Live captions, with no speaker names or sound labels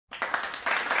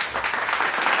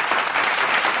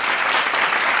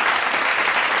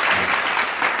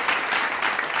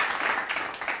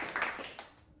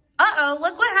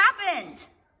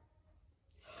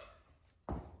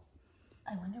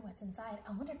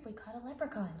I wonder if we caught a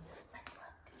leprechaun. Let's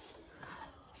look.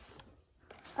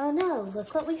 Oh no,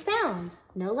 look what we found.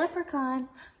 No leprechaun,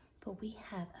 but we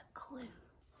have a clue.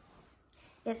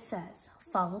 It says,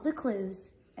 follow the clues,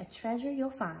 a treasure you'll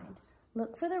find.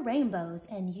 Look for the rainbows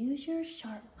and use your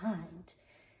sharp mind.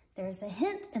 There's a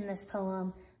hint in this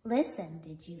poem. Listen,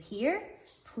 did you hear?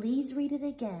 Please read it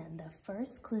again. The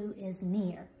first clue is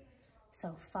near.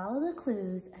 So follow the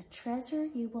clues, a treasure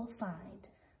you will find.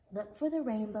 Look for the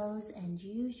rainbows and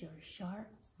use your sharp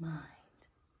mind.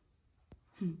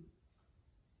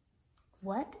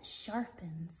 What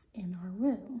sharpens in our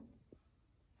room?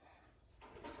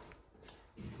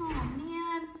 Oh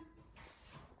man,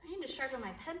 I need to sharpen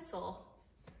my pencil.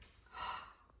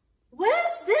 What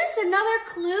is this? Another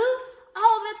clue?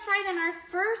 Oh, that's right. In our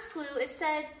first clue, it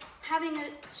said having a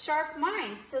sharp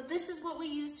mind. So this is what we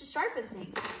use to sharpen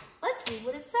things. Let's read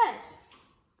what it says.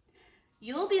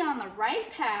 You'll be on the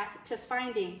right path to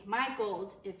finding my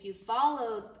gold if you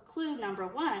follow clue number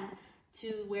 1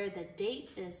 to where the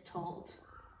date is told.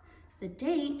 The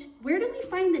date? Where do we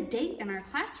find the date in our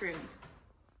classroom?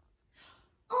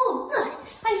 Oh, look,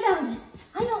 I found it.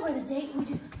 I know where the date we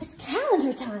do. It's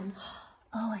calendar time.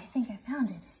 Oh, I think I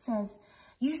found it. It says,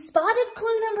 you spotted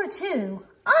clue number 2.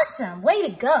 Awesome, way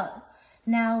to go.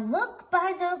 Now look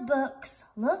by the books,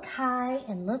 look high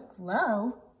and look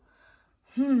low.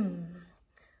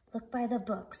 Look by the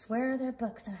books. Where are their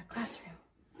books in our classroom?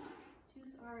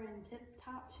 Shoes are in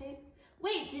tip-top shape.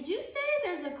 Wait, did you say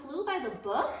there's a clue by the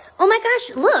books? Oh my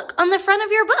gosh, look, on the front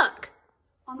of your book.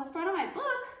 On the front of my book?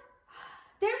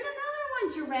 There's another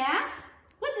one, Giraffe.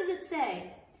 What does it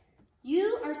say?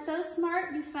 You are so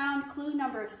smart you found clue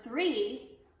number 3.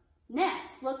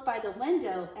 Next, look by the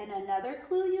window and another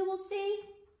clue you will see.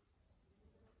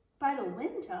 By the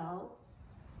window?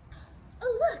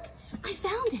 Oh look, I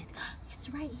found it. It's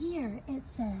right here. It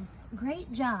says,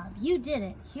 great job, you did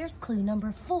it. Here's clue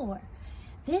number 4.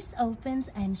 This opens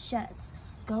and shuts.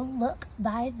 Go look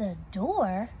by the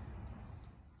door.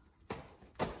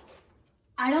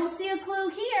 I don't see a clue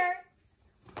here.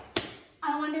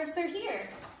 I wonder if they're here.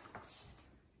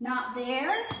 Not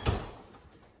there.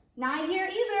 Not here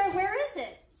either. Where is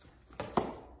it?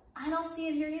 I don't see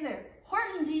it here either.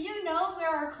 Horton, do you know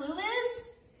where our clue is?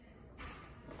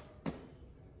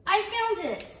 I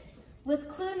found it. With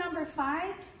clue number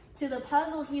 5, to the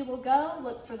puzzles we will go,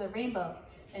 look for the rainbow.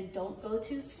 And don't go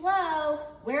too slow.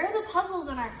 Where are the puzzles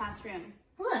in our classroom?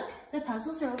 Look, the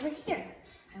puzzles are over here.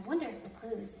 I wonder if the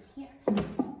clue is in here.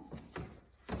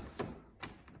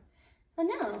 Oh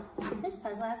no, this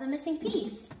puzzle has a missing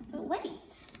piece. But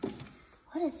wait,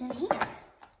 what is in here?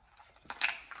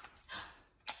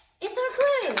 It's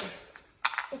our clue.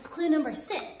 It's clue number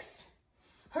 6.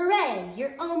 Hooray,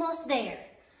 you're almost there.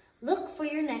 Look for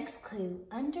your next clue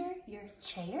under your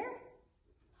chair.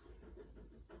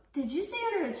 Did you say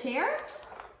under a chair?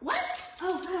 What?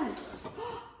 Oh gosh.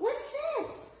 What's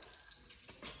this?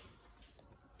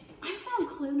 I found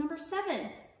clue number 7.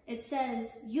 It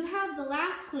says, you have the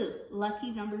last clue, lucky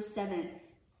number 7.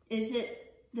 Is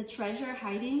it the treasure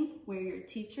hiding where your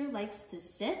teacher likes to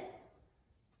sit?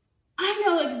 I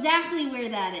know exactly where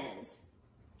that is.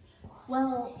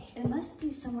 Well, it must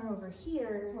be somewhere over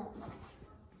here. It's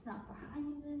not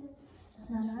behind it. It's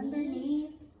not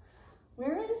underneath.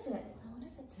 Where is it? I wonder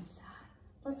if it's inside.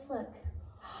 Let's look.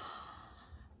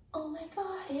 Oh my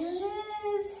gosh. There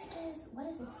it is. What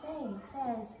does it say? It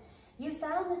says, you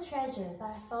found the treasure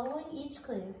by following each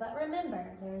clue, but remember,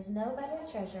 there is no better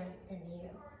treasure than you.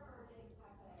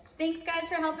 Thanks guys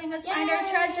for helping us find our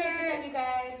treasure. Good job, you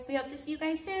guys. We hope to see you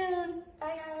guys soon.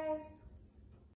 Bye guys.